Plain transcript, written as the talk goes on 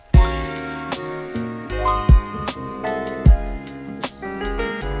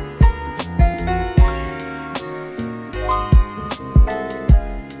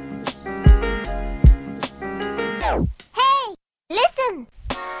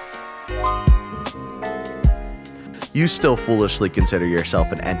You still foolishly consider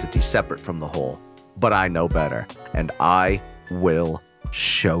yourself an entity separate from the whole. But I know better, and I will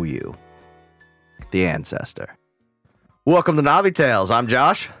show you. The Ancestor. Welcome to Navi Tales. I'm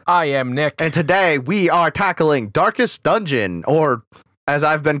Josh. I am Nick. And today we are tackling Darkest Dungeon, or as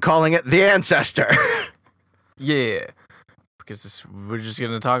I've been calling it, The Ancestor. Yeah, because we're just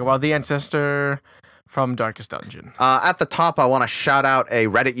going to talk about The Ancestor from Darkest Dungeon. At the top, I want to shout out a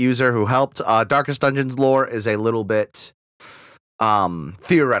Reddit user who helped. Darkest Dungeon's lore is a little bit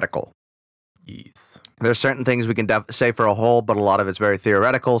theoretical. Yes. There's certain things we can say for a whole, but a lot of it's very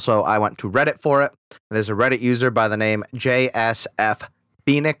theoretical, so I went to Reddit for it. There's a Reddit user by the name JSF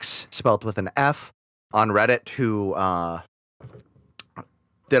Phoenix, spelled with an F, on Reddit, who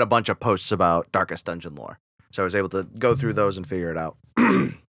did a bunch of posts about Darkest Dungeon lore. So I was able to go through those and figure it out.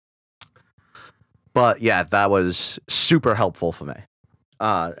 But yeah, that was super helpful for me.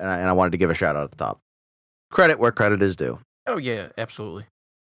 And I wanted to give a shout out at the top. Credit where credit is due. Oh, yeah, absolutely.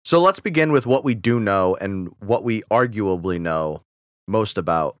 So let's begin with what we do know and what we arguably know most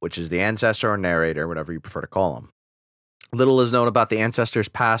about, which is the Ancestor or narrator, whatever you prefer to call him. Little is known about the Ancestor's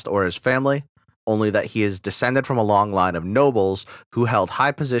past or his family, only that he is descended from a long line of nobles who held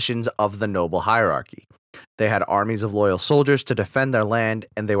high positions of the noble hierarchy. They had armies of loyal soldiers to defend their land,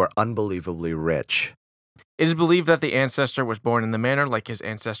 and they were unbelievably rich. It is believed that the Ancestor was born in the manor like his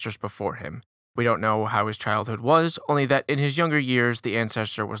ancestors before him. We don't know how his childhood was, only that in his younger years, the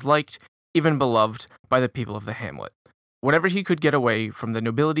Ancestor was liked, even beloved, by the people of the hamlet. Whenever he could get away from the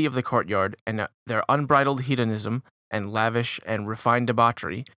nobility of the courtyard and their unbridled hedonism and lavish and refined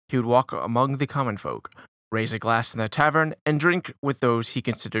debauchery, he would walk among the common folk, raise a glass in the tavern, and drink with those he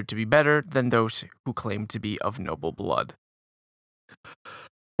considered to be better than those who claimed to be of noble blood.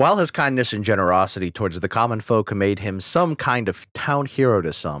 While his kindness and generosity towards the common folk made him some kind of town hero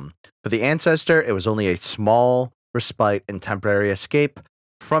to some, for the Ancestor, it was only a small respite and temporary escape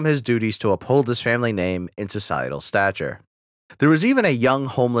from his duties to uphold his family name in societal stature. There was even a young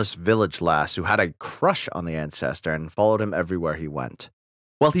homeless village lass who had a crush on the Ancestor and followed him everywhere he went.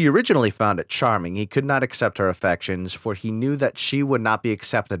 While he originally found it charming, he could not accept her affections, for he knew that she would not be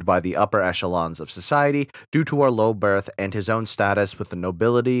accepted by the upper echelons of society due to her low birth, and his own status with the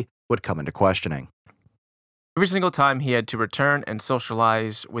nobility would come into questioning. Every single time he had to return and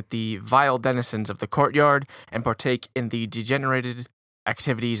socialize with the vile denizens of the courtyard and partake in the degenerated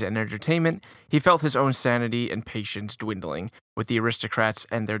activities and entertainment, he felt his own sanity and patience dwindling, with the aristocrats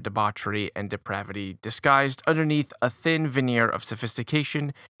and their debauchery and depravity disguised underneath a thin veneer of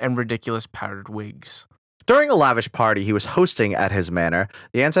sophistication and ridiculous powdered wigs. During a lavish party he was hosting at his manor,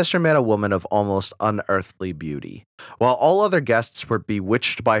 the Ancestor met a woman of almost unearthly beauty. While all other guests were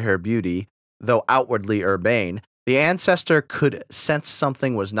bewitched by her beauty, though outwardly urbane, the Ancestor could sense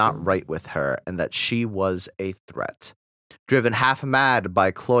something was not right with her and that she was a threat. Driven half mad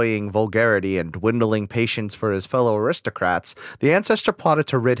by cloying vulgarity and dwindling patience for his fellow aristocrats, the Ancestor plotted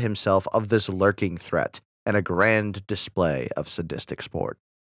to rid himself of this lurking threat in a grand display of sadistic sport.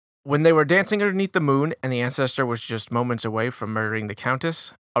 When they were dancing underneath the moon and the Ancestor was just moments away from murdering the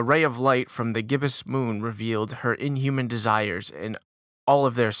Countess, a ray of light from the gibbous moon revealed her inhuman desires in all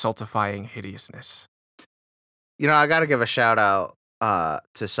of their stultifying hideousness. You know, I gotta give a shout out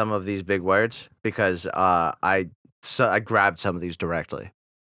to some of these big words because I grabbed some of these directly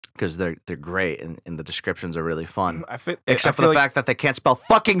because they're great and the descriptions are really fun. Except for the fact that they can't spell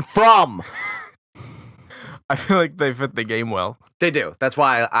fucking from. I feel like they fit the game well. They do. That's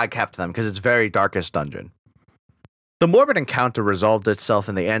why I kept them, because it's very Darkest Dungeon. The morbid encounter resolved itself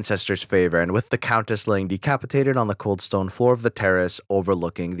in the Ancestor's favor, and with the Countess laying decapitated on the cold stone floor of the terrace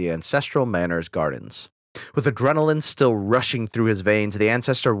overlooking the ancestral manor's gardens. With adrenaline still rushing through his veins, the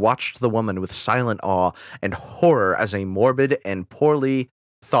Ancestor watched the woman with silent awe and horror as a morbid and poorly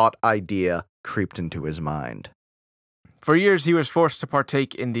thought idea creeped into his mind. For years, he was forced to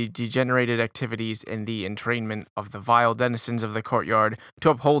partake in the degenerated activities and the entrainment of the vile denizens of the courtyard to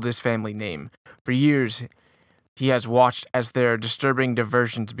uphold his family name. For years, he has watched as their disturbing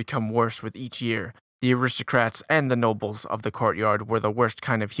diversions become worse with each year. The aristocrats and the nobles of the courtyard were the worst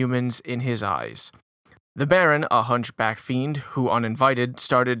kind of humans in his eyes. The Baron, a hunchback fiend who, uninvited,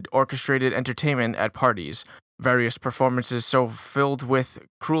 started orchestrated entertainment at parties, various performances so filled with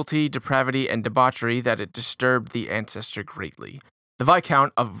cruelty, depravity, and debauchery that it disturbed the Ancestor greatly. The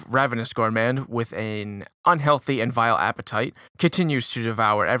Viscount, a ravenous gourmand with an unhealthy and vile appetite, continues to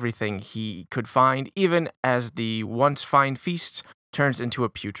devour everything he could find, even as the once fine feast turns into a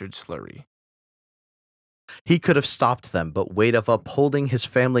putrid slurry. He could have stopped them, but weight of upholding his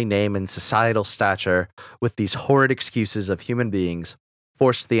family name and societal stature with these horrid excuses of human beings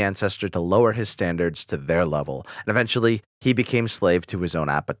forced the ancestor to lower his standards to their level, and eventually he became slave to his own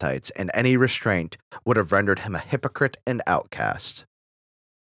appetites, and any restraint would have rendered him a hypocrite and outcast.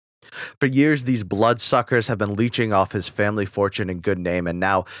 For years, these bloodsuckers have been leeching off his family fortune and good name, and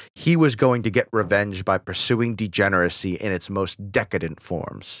now he was going to get revenge by pursuing degeneracy in its most decadent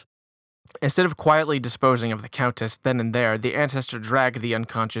forms. Instead of quietly disposing of the Countess then and there, the ancestor dragged the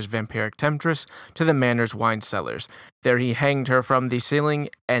unconscious vampiric temptress to the manor's wine cellars. There he hanged her from the ceiling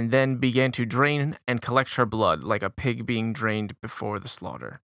and then began to drain and collect her blood like a pig being drained before the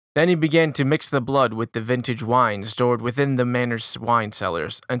slaughter. Then he began to mix the blood with the vintage wine stored within the manor's wine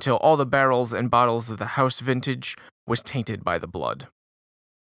cellars until all the barrels and bottles of the house vintage was tainted by the blood.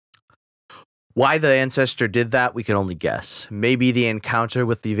 Why the ancestor did that, we can only guess. Maybe the encounter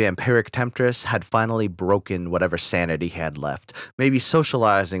with the vampiric temptress had finally broken whatever sanity he had left. Maybe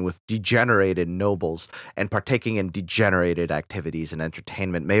socializing with degenerated nobles and partaking in degenerated activities and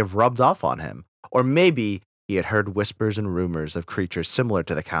entertainment may have rubbed off on him. Or maybe he had heard whispers and rumors of creatures similar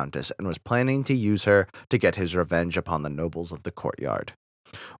to the Countess and was planning to use her to get his revenge upon the nobles of the courtyard.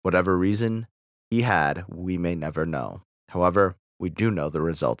 Whatever reason he had, we may never know. However, we do know the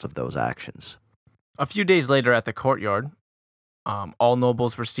results of those actions. A few days later at the courtyard, all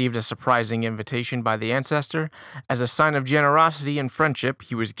nobles received a surprising invitation by the ancestor. As a sign of generosity and friendship,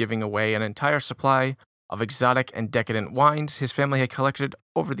 he was giving away an entire supply of exotic and decadent wines his family had collected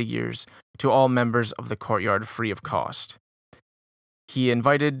over the years to all members of the courtyard free of cost. He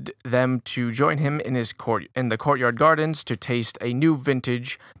invited them to join him in the courtyard gardens to taste a new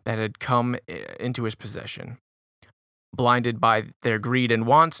vintage that had come into his possession. Blinded by their greed and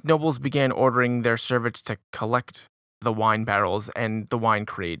wants, nobles began ordering their servants to collect the wine barrels and the wine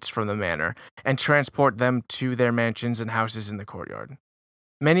crates from the manor and transport them to their mansions and houses in the courtyard.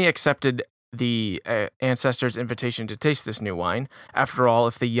 Many accepted the ancestor's invitation to taste this new wine. After all,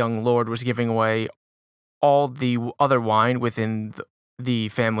 if the young lord was giving away all the other wine within the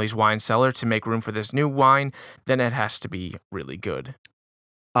family's wine cellar to make room for this new wine, then it has to be really good.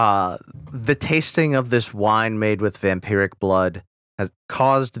 The tasting of this wine made with vampiric blood has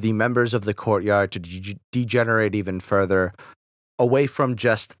caused the members of the courtyard to degenerate even further away from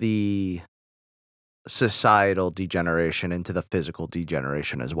just the societal degeneration into the physical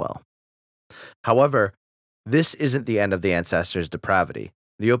degeneration as well. However, this isn't the end of the ancestor's depravity.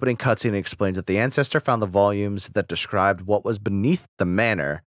 The opening cutscene explains that the ancestor found the volumes that described what was beneath the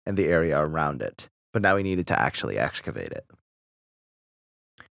manor and the area around it, but now he needed to actually excavate it.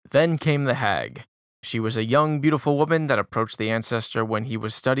 Then came the hag. She was a young, beautiful woman that approached the ancestor when he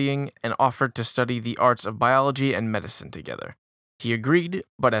was studying and offered to study the arts of biology and medicine together. He agreed,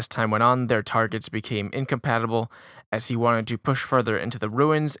 but as time went on, their targets became incompatible as he wanted to push further into the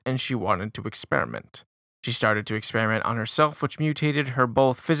ruins and she wanted to experiment. She started to experiment on herself, which mutated her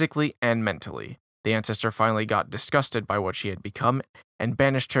both physically and mentally. The ancestor finally got disgusted by what she had become and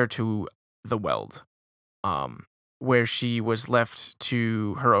banished her to the Weld, where she was left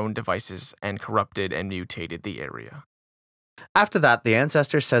to her own devices and corrupted and mutated the area. After that, the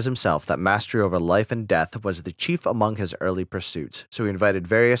ancestor says himself that mastery over life and death was the chief among his early pursuits, so he invited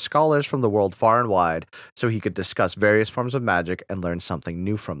various scholars from the world far and wide so he could discuss various forms of magic and learn something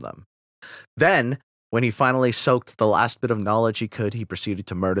new from them. Then, when he finally soaked the last bit of knowledge he could, he proceeded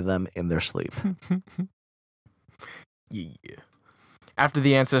to murder them in their sleep. Yeah. After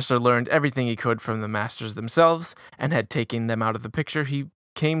the ancestor learned everything he could from the masters themselves and had taken them out of the picture, he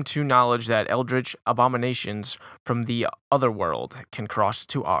came to knowledge that eldritch abominations from the other world can cross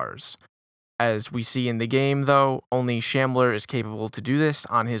to ours. As we see in the game, though, only Shambler is capable to do this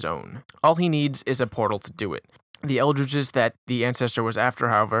on his own. All he needs is a portal to do it. The eldritches that the ancestor was after,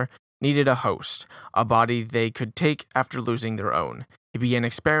 however, needed a host, a body they could take after losing their own. He began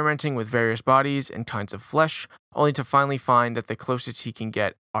experimenting with various bodies and kinds of flesh, only to finally find that the closest he can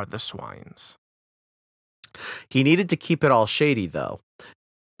get are the swines. He needed to keep it all shady, though.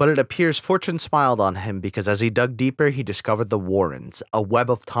 But it appears fortune smiled on him because as he dug deeper, he discovered the Warrens, a web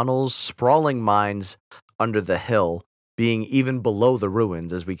of tunnels, sprawling mines under the hill, being even below the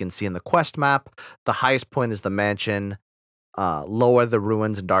ruins, as we can see in the quest map. The highest point is the mansion, lower the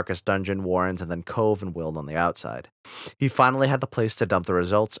ruins and darkest dungeon, Warrens, and then Cove and Wild on the outside. He finally had the place to dump the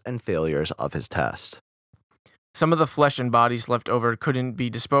results and failures of his test. Some of the flesh and bodies left over couldn't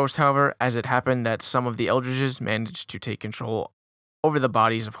be disposed, however, as it happened that some of the eldritches managed to take control over the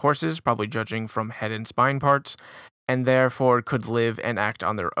bodies of horses, probably judging from head and spine parts, and therefore could live and act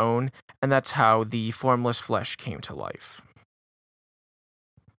on their own, and that's how the formless flesh came to life.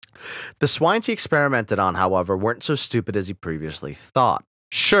 The swines he experimented on, however, weren't so stupid as he previously thought.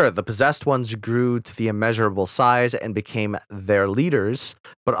 Sure, the possessed ones grew to the immeasurable size and became their leaders,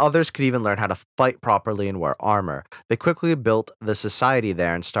 but others could even learn how to fight properly and wear armor. They quickly built the society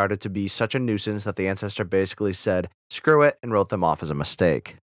there and started to be such a nuisance that the ancestor basically said, screw it, and wrote them off as a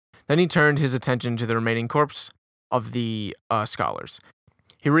mistake. Then he turned his attention to the remaining corpse of the scholars.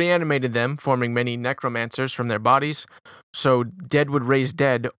 He reanimated them, forming many necromancers from their bodies, so dead would raise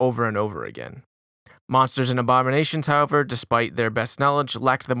dead over and over again. Monsters and abominations, however, despite their best knowledge,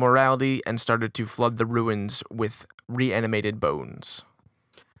 lacked the morality and started to flood the ruins with reanimated bones.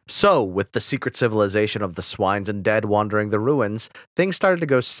 So, with the secret civilization of the swines and dead wandering the ruins, things started to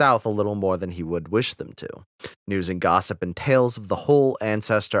go south a little more than he would wish them to. News and gossip and tales of the whole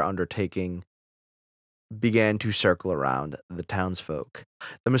ancestor undertaking began to circle around the townsfolk.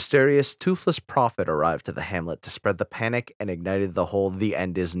 The mysterious toothless prophet arrived to the hamlet to spread the panic and ignited the whole "the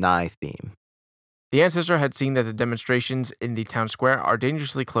end is nigh" theme. The ancestor had seen that the demonstrations in the town square are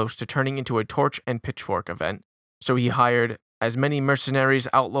dangerously close to turning into a torch and pitchfork event, so he hired as many mercenaries,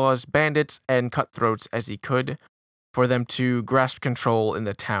 outlaws, bandits, and cutthroats as he could for them to grasp control in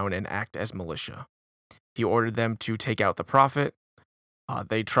the town and act as militia. He ordered them to take out the prophet.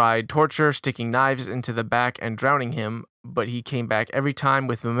 They tried torture, sticking knives into the back and drowning him, but he came back every time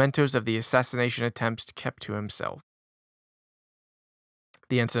with mementos of the assassination attempts kept to himself.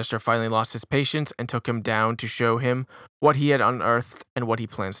 The ancestor finally lost his patience and took him down to show him what he had unearthed and what he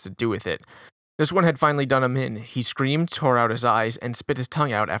plans to do with it. This one had finally done him in. He screamed, tore out his eyes, and spit his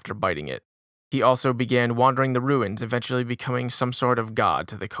tongue out after biting it. He also began wandering the ruins, eventually becoming some sort of god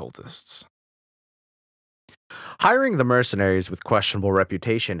to the cultists. Hiring the mercenaries with questionable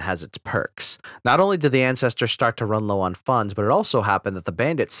reputation has its perks. Not only did the ancestors start to run low on funds, but it also happened that the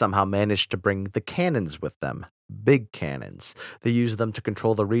bandits somehow managed to bring the cannons with them. Big cannons. They used them to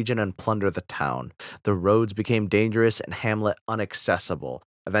control the region and plunder the town. The roads became dangerous and Hamlet inaccessible,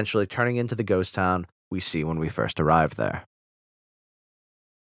 eventually turning into the ghost town we see when we first arrive there.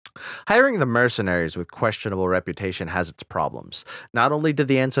 Hiring the mercenaries with questionable reputation has its problems. Not only did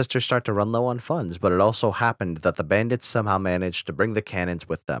the ancestors start to run low on funds, but it also happened that the bandits somehow managed to bring the cannons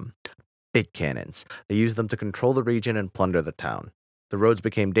with them. Big cannons. They used them to control the region and plunder the town. The roads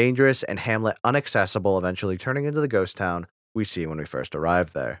became dangerous and Hamlet inaccessible, eventually turning into the ghost town we see when we first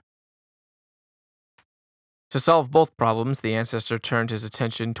arrive there. To solve both problems, the ancestor turned his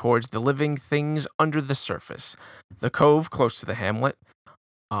attention towards the living things under the surface. The cove close to the hamlet,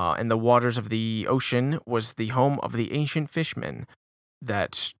 and the waters of the ocean was the home of the ancient fishmen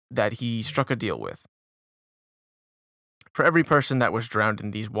that he struck a deal with. For every person that was drowned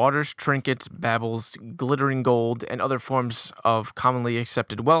in these waters, trinkets, baubles, glittering gold, and other forms of commonly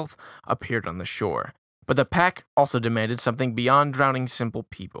accepted wealth appeared on the shore. But the pack also demanded something beyond drowning simple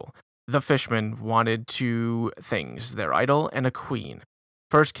people. The fishmen wanted two things, their idol and a queen.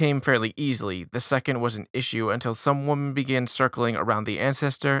 First came fairly easily, the second was an issue until some woman began circling around the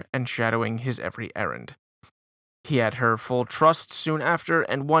ancestor and shadowing his every errand. He had her full trust soon after,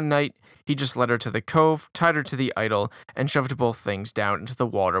 and one night, he just led her to the cove, tied her to the idol, and shoved both things down into the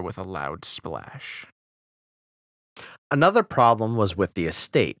water with a loud splash. Another problem was with the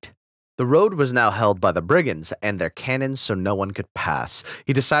estate. The road was now held by the brigands and their cannons, so no one could pass.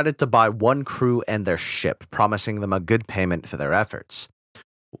 He decided to buy one crew and their ship, promising them a good payment for their efforts.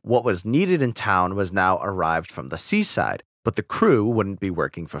 What was needed in town was now arrived from the seaside, but the crew wouldn't be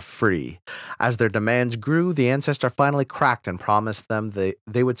working for free. As their demands grew, the ancestor finally cracked and promised them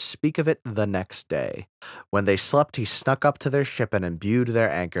they would speak of it the next day. When they slept, he snuck up to their ship and imbued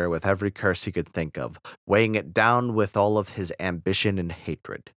their anchor with every curse he could think of, weighing it down with all of his ambition and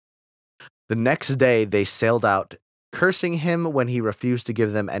hatred. The next day, they sailed out, cursing him when he refused to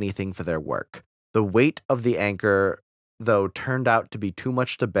give them anything for their work. The weight of the anchor, though, turned out to be too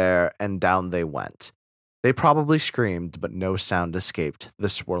much to bear, and down they went. They probably screamed, but no sound escaped the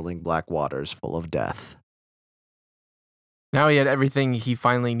swirling black waters full of death. Now he had everything he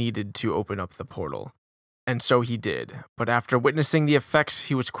finally needed to open up the portal. And so he did, but after witnessing the effects,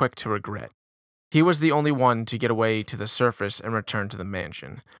 he was quick to regret. He was the only one to get away to the surface and return to the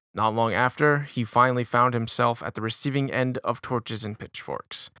mansion. Not long after, he finally found himself at the receiving end of torches and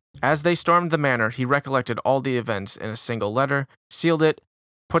pitchforks. As they stormed the manor, he recollected all the events in a single letter, sealed it,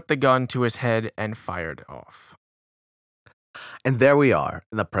 put the gun to his head, and fired off. And there we are,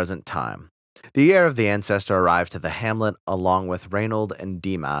 in the present time. The heir of the ancestor arrived to the hamlet along with Reynold and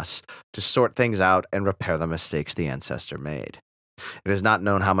Demas to sort things out and repair the mistakes the ancestor made. It is not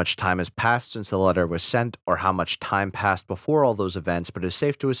known how much time has passed since the letter was sent or how much time passed before all those events, but it is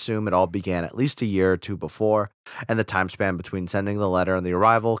safe to assume it all began at least a year or two before, and the time span between sending the letter and the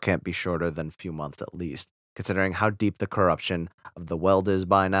arrival can't be shorter than a few months at least. considering how deep the corruption of the Weld is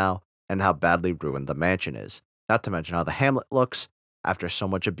by now, and how badly ruined the mansion is. Not to mention how the hamlet looks after so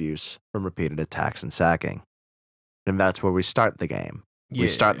much abuse from repeated attacks and sacking. And that's where we start the game. We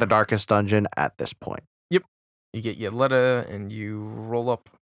start the darkest dungeon at this point. Yep. You get your letter and you roll up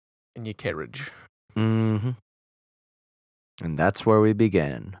in your carriage. Mm-hmm. And that's where we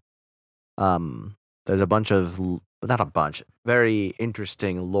begin. There's a bunch of, not a bunch, very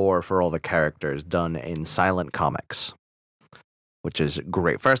interesting lore for all the characters done in Silent Comics, which is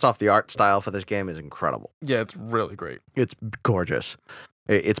great. First off, the art style for this game is incredible. Yeah, it's really great. It's gorgeous.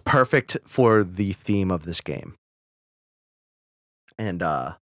 It's perfect for the theme of this game. And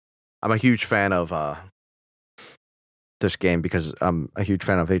I'm a huge fan of this game because I'm a huge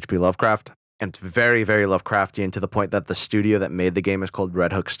fan of H.P. Lovecraft. And it's very, very Lovecraftian to the point that the studio that made the game is called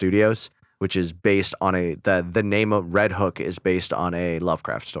Red Hook Studios, which is based on the name of Red Hook is based on a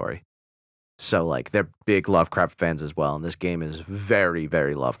Lovecraft story. So, like, they're big Lovecraft fans as well, and this game is very,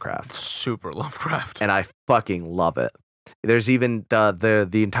 very Lovecraft. Super Lovecraft. And I fucking love it. There's even, the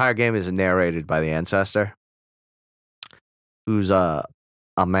entire game is narrated by the Ancestor, who's a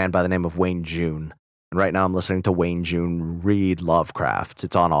man by the name of Wayne June. And right now I'm listening to Wayne June read Lovecraft.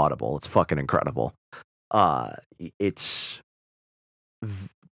 It's on Audible. It's fucking incredible. It's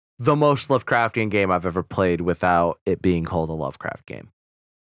the most Lovecraftian game I've ever played without it being called a Lovecraft game.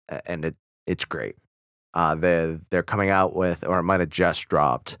 And it's great. They're coming out with, or it might have just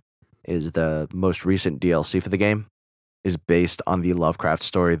dropped, is the most recent DLC for the game is based on the Lovecraft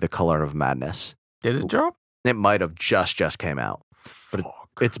story, The Color of Madness. Did it drop? It might have just came out. But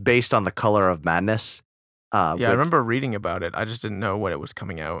it's based on The Color of Madness. I remember reading about it. I just didn't know when it was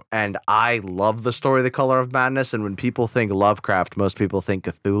coming out. And I love the story The Color of Madness. And when people think Lovecraft, most people think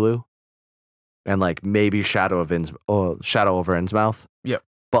Cthulhu. And like maybe Shadow over Innsmouth. Yep.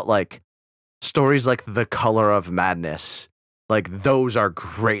 But like stories like The Color of Madness, like those are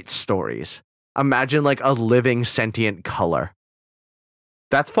great stories. Imagine like a living sentient color.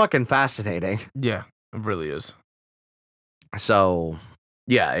 That's fucking fascinating. Yeah, it really is. So,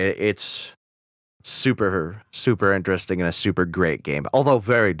 yeah, it's super, super interesting and a super great game, although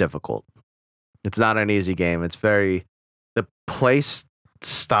very difficult. It's not an easy game. It's the play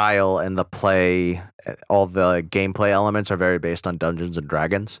style and all the gameplay elements are very based on Dungeons and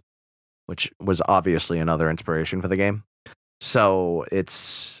Dragons, which was obviously another inspiration for the game. So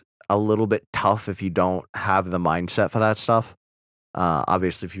it's a little bit tough if you don't have the mindset for that stuff.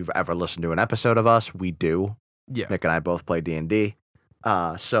 Obviously, if you've ever listened to an episode of us, we do. Yeah. Nick and I both play D&D.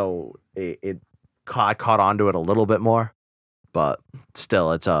 So I caught on to it a little bit more, but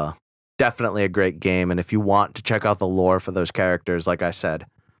still, it's definitely a great game. And if you want to check out the lore for those characters, like I said,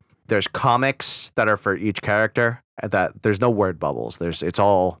 there's comics that are for each character. That there's no word bubbles. It's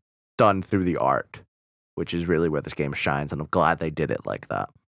all done through the art, which is really where this game shines. And I'm glad they did it like that.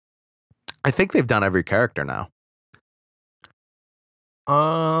 I think they've done every character now.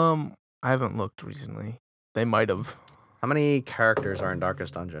 I haven't looked recently. They might have. How many characters are in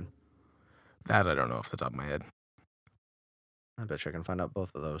Darkest Dungeon? That I don't know off the top of my head. I bet you I can find out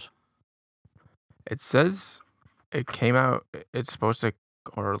both of those. It says it came out. It's supposed to,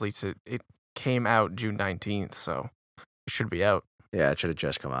 or at least it came out June 19th, so it should be out. Yeah, it should have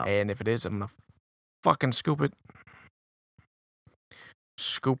just come out. And if it is, I'm gonna fucking scoop it.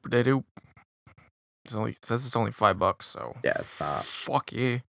 Scoop it oop. It says it's only $5, so yeah, it's not. Fuck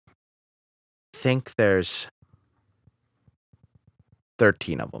yeah. I think there's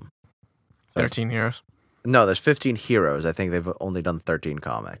 13 of them. 13 heroes? No, there's 15 heroes. I think they've only done 13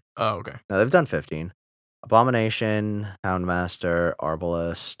 comics. Oh, okay. No, they've done 15. Abomination, Houndmaster,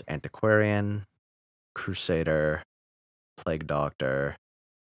 Arbalist, Antiquarian, Crusader, Plague Doctor,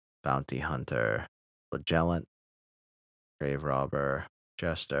 Bounty Hunter, Flagellant, Grave Robber,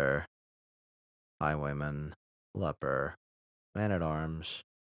 Jester, Highwayman, Leper, Man-at-Arms,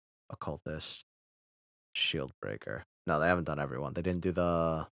 Occultist, Shield Breaker. No, they haven't done everyone. They didn't do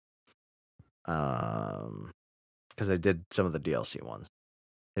the because they did some of the DLC ones.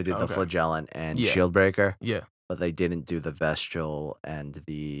 They did the Flagellant and Shield Breaker. Yeah. But they didn't do the Vestal and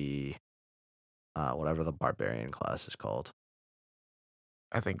the whatever the Barbarian class is called.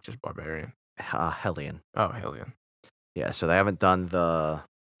 I think just Barbarian. Hellion. Oh, Hellion. Yeah, so they haven't done the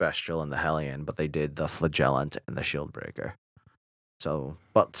Vestal and the Hellion, but they did the Flagellant and the Shield Breaker. So,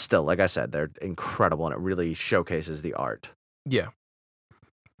 but still, like I said, they're incredible, and it really showcases the art. Yeah.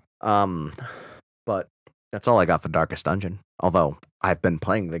 But that's all I got for Darkest Dungeon. Although I've been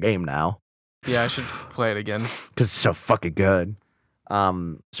playing the game now. Yeah, I should play it again because it's so fucking good.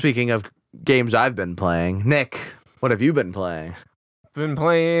 Speaking of games I've been playing, Nick, what have you been playing? Been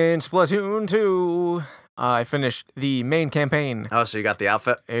playing Splatoon 2. I finished the main campaign. Oh, so you got the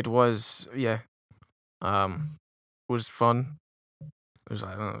outfit? It was was fun. It was,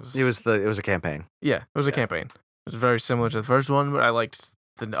 I don't know, It was a campaign. Yeah, it was a Yeah. campaign. It was very similar to the first one, but I liked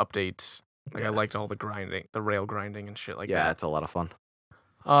the updates. Like Yeah. I liked all the grinding, the rail grinding and shit like Yeah, that. it's a lot of fun.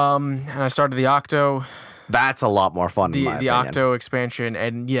 And I started the Octo, That's a lot more fun. in my the opinion. Octo expansion,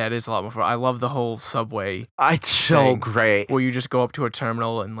 and yeah, it is a lot more fun. I love the whole subway It's so thing. great. where you just go up to a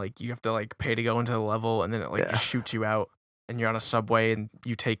terminal and like you have to like pay to go into the level, and then it like Yeah. just shoots you out, and you're on a subway, and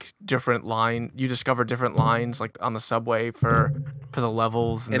you take different you discover different lines like on the subway for the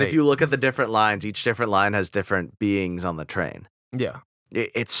levels, And if you look at the different lines, each different line has different beings on the train. yeah.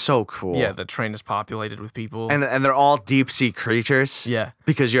 It's so cool. Yeah, the train is populated with people. And they're all deep sea creatures. Yeah,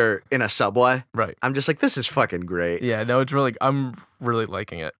 Because you're in a subway. right. I'm just like, this is fucking great. Yeah, no, I'm really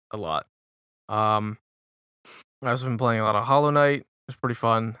liking it a lot. I've also been playing a lot of Hollow Knight. It's pretty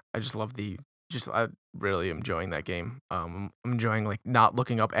fun. I just love I really am enjoying that game. I'm enjoying like not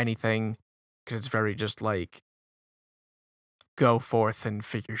looking up anything because it's very just like go forth and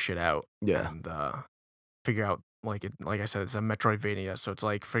figure shit out. Yeah. And figure out like I said, it's a Metroidvania, so it's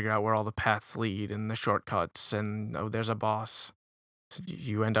like figure out where all the paths lead and the shortcuts, and oh, there's a boss. So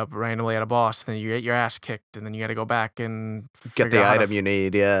you end up randomly at a boss, then you get your ass kicked, and then you got to go back and Get figure the out how to item you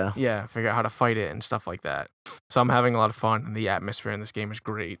need, yeah. yeah, figure out how to fight it and stuff like that. So I'm having a lot of fun, and the atmosphere in this game is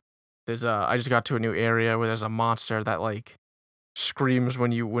great. There's I just got to a new area where there's a monster that like screams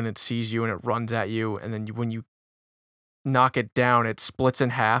when it sees you and it runs at you, and then when you knock it down, it splits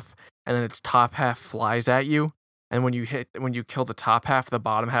in half, and then its top half flies at you. And when you kill the top half, the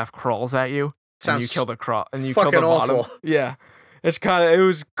bottom half crawls at you. And you kill the fucking bottom. awful. Yeah. It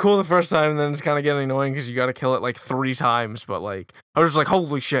was cool the first time, and then it's kind of getting annoying because you got to kill it like 3 times. But like, I was just like,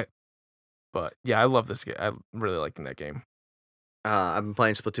 holy shit. But yeah, I love this game. I'm really liking that game. I've been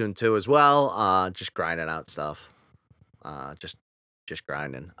playing Splatoon 2 as well. Just grinding out stuff. Just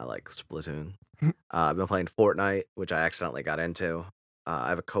grinding. I like Splatoon. I've been playing Fortnite, which I accidentally got into. I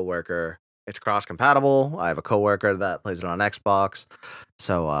have a coworker. It's cross compatible. I have a coworker that plays it on Xbox,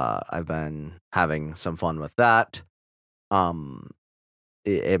 so I've been having some fun with that. I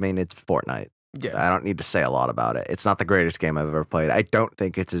mean, it's Fortnite. Yeah. I don't need to say a lot about it. It's not the greatest game I've ever played. I don't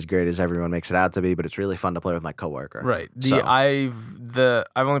think it's as great as everyone makes it out to be, but it's really fun to play with my coworker. Right. So- I've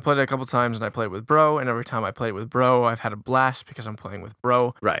only played it a couple times, and I played it with Bro, and every time I played it with Bro, I've had a blast because I'm playing with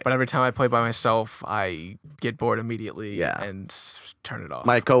Bro. Right. But every time I play by myself, I get bored immediately Yeah. and turn it off.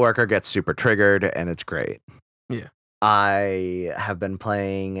 My coworker gets super triggered, and it's great. Yeah. I have been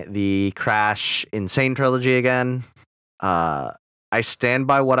playing the Crash Insane trilogy again. I stand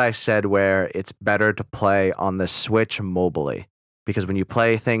by what I said where it's better to play on the Switch mobily, because when you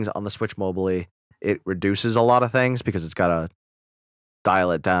play things on the Switch mobily, it reduces a lot of things because it's got to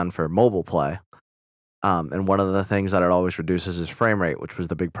dial it down for mobile play. And one of the things that it always reduces is frame rate, which was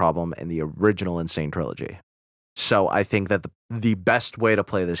the big problem in the original Insane trilogy. So I think that the best way to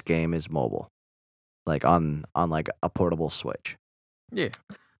play this game is mobile, like on like a portable Switch. Yeah.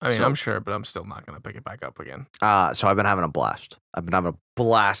 I mean, So- I'm sure, but I'm still not going to pick it back up again. So I've been having a blast. I've been having a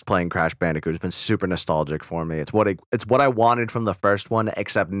blast playing Crash Bandicoot. It's been super nostalgic for me. It's what I wanted from the first one,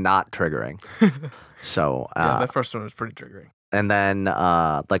 except not triggering. So Yeah, that first one was pretty triggering. and then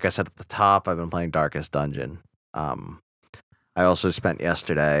like I said at the top, I've been playing Darkest Dungeon. I also spent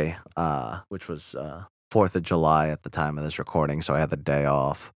yesterday, which was 4th of July at the time of this recording, so I had the day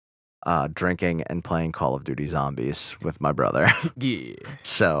off, drinking and playing Call of Duty Zombies with my brother. Yeah.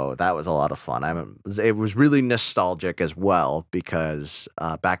 So that was a lot of fun. It was really nostalgic as well because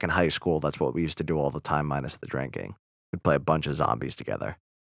back in high school, that's what we used to do all the time, minus the drinking. We'd play a bunch of zombies together.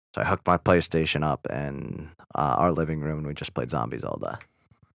 So I hooked my PlayStation up in our living room, and we just played zombies all day.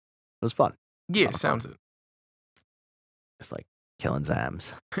 It was fun. Yeah, Lot of sounds it. Just like killing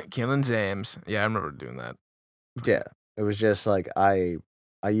zams. Killing Zams. Yeah, I remember doing that. Yeah, it was just like I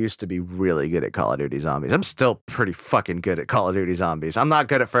used to be really good at Call of Duty Zombies. I'm still pretty fucking good at Call of Duty Zombies. I'm not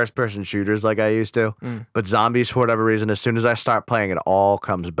good at first-person shooters like I used to, but zombies, for whatever reason, as soon as I start playing, it all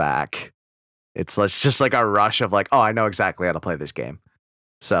comes back. It's just like a rush of like, oh, I know exactly how to play this game.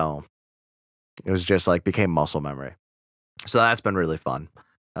 So it was just like became muscle memory. So that's been really fun.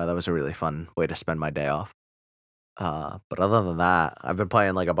 That was a really fun way to spend my day off. But other than that, I've been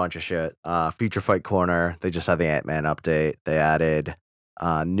playing like a bunch of shit. Future Fight Corner, they just had the Ant-Man update. They added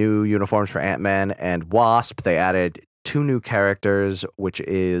new uniforms for Ant-Man and Wasp. They added 2 new characters, which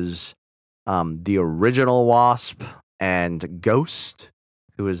is the original Wasp and Ghost,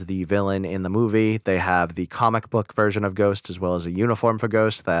 who is the villain in the movie. They have the comic book version of Ghost as well as a uniform for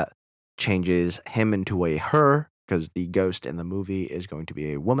Ghost that changes him into a her, because the Ghost in the movie is going to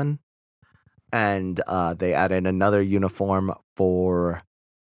be a woman. And they added another uniform for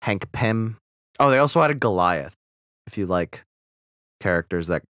Hank Pym. Oh, they also added Goliath, if you like characters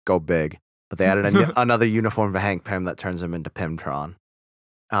that go big. But they added another uniform for Hank Pym that turns him into Pimtron.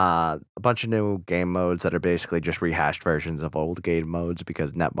 A bunch of new game modes that are basically just rehashed versions of old game modes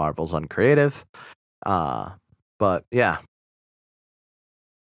because Netmarble's uncreative. But yeah,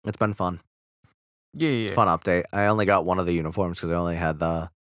 it's been fun. Yeah. Fun update. I only got one of the uniforms because I only had the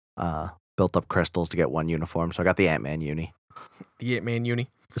built up crystals to get one uniform. So I got the Ant-Man uni. The Ant-Man uni.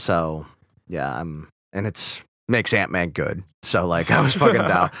 So yeah, and it's makes Ant-Man good. So like I was fucking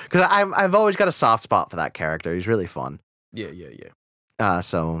down because I've always got a soft spot for that character. He's really fun. Yeah.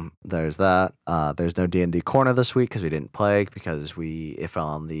 So there's that. There's no D&D corner this week because we didn't play because it fell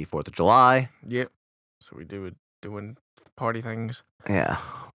on the 4th of July. Yep. So we doing party things. Yeah.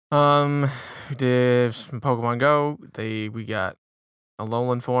 We did some Pokemon Go. We got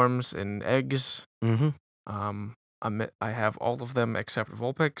Alolan forms and eggs. Mm-hmm. I have all of them except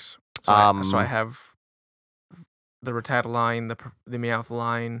Vulpix. So I have the Rattata line, the Meowth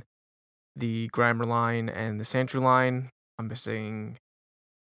line, the Grimer line, and the Sandshrew line. I'm missing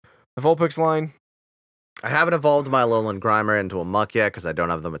the Vulpix line. I haven't evolved my Alolan Grimer into a Muck yet because I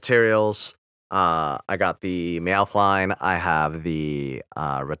don't have the materials. I got the Meowth line. I have the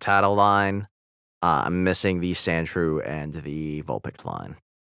Rattata line. I'm missing the Sandshrew and the Vulpix line.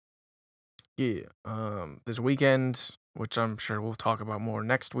 Yeah. This weekend, which I'm sure we'll talk about more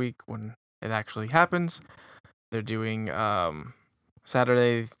next week when it actually happens. They're doing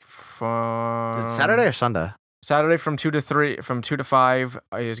Saturday from... Is it Saturday or Sunday? Saturday from 2 to 5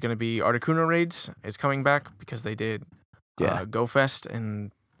 is going to be Articuno raids is coming back because they did Go Fest,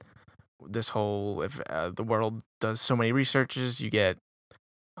 and this whole if the world does so many researches, you get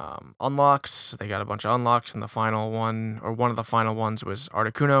unlocks. They got a bunch of unlocks, and the final one or one of the final ones was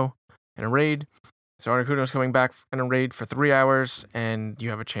Articuno in a raid. So Articuno's coming back in a raid for 3 hours, and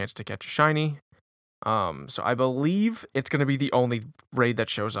you have a chance to catch a shiny. So I believe it's going to be the only raid that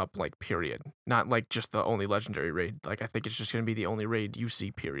shows up, like, period. Not, like, just the only legendary raid. Like, I think it's just going to be the only raid you see,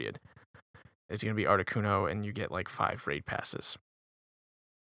 period. It's going to be Articuno, and you get, like, 5 raid passes.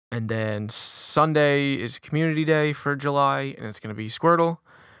 And then Sunday is Community Day for July, and it's going to be Squirtle.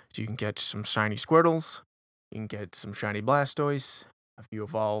 So you can catch some shiny Squirtles. You can get some shiny Blastoise. If you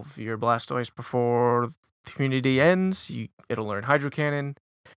evolve your Blastoise before the community ends, it'll learn Hydro Cannon.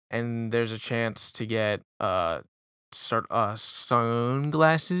 And there's a chance to get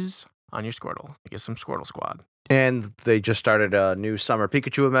sunglasses on your Squirtle. To get some Squirtle Squad. And they just started a new Summer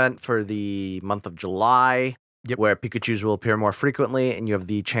Pikachu event for the month of July. Yep. Where Pikachus will appear more frequently, and you have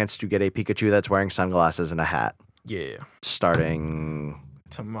the chance to get a Pikachu that's wearing sunglasses and a hat. Yeah. Starting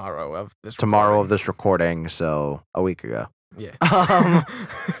tomorrow of this recording, so a week ago. Yeah.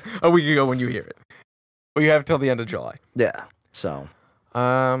 A week ago when you hear it. But you have till the end of July. Yeah. So.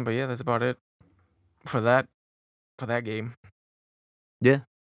 But yeah, that's about it for that game. Yeah.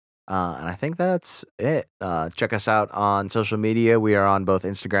 And I think that's it. Check us out on social media. We are on both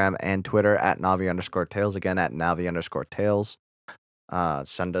Instagram and Twitter at Navi_Tales. Again, at Navi_Tales.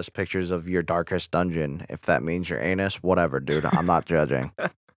 Send us pictures of your darkest dungeon. If that means your anus, whatever, dude. I'm not judging.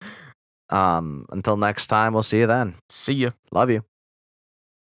 Until next time, we'll see you then. See ya. Love you.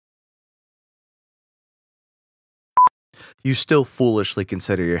 You still foolishly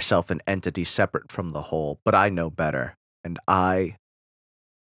consider yourself an entity separate from the whole, but I know better. And I...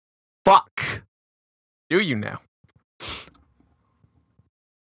 Fuck! Do you now?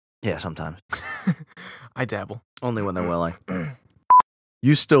 Yeah, sometimes. I dabble. Only when they're willing.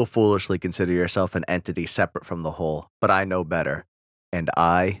 You still foolishly consider yourself an entity separate from the whole, but I know better. And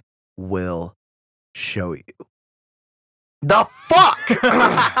I will show you. The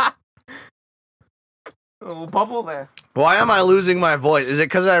fuck?! A little bubble there. Why am I losing my voice? Is it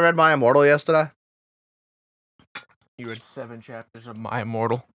because I read My Immortal yesterday? You read 7 chapters of My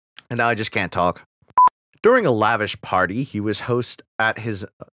Immortal. And now I just can't talk. During a lavish party, he was host at his...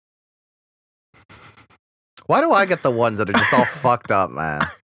 Why do I get the ones that are just all fucked up, man?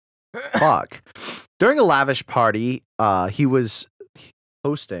 Fuck. During a lavish party, he was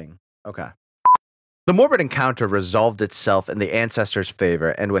hosting... Okay. The morbid encounter resolved itself in the ancestors'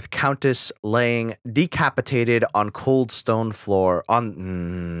 favor, and with Countess laying decapitated on cold stone floor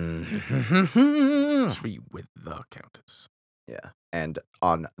on... Should be with the Countess. Yeah, and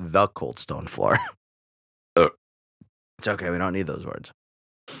on the cold stone floor. It's okay, we don't need those words.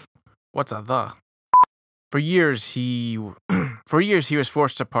 What's a the? For years he was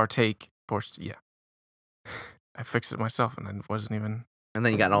forced to partake. Yeah. I fixed it myself and I wasn't even. And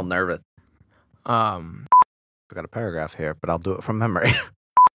then you got all nervous. I got a paragraph here, but I'll do it from memory.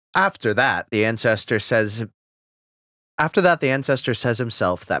 After that, the ancestor says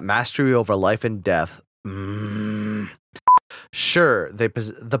himself that mastery over life and death. Sure,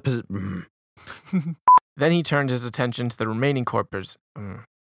 Then he turned his attention to the remaining corpus.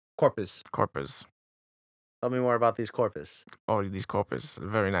 corpus. Corpus. Tell me more about these corpus. Oh, these corpus.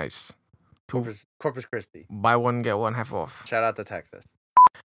 Very nice. Corpus Christi. Buy one, get one half off. Shout out to Texas.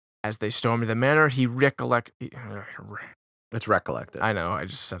 As they stormed the manor, he It's recollected. I know, I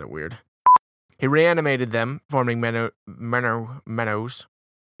just said it weird. He reanimated them, forming minnows. He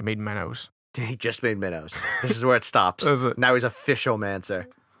made minnows. He just made minnows. This is where it stops. Is it? Now he's official Mancer.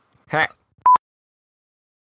 Heck.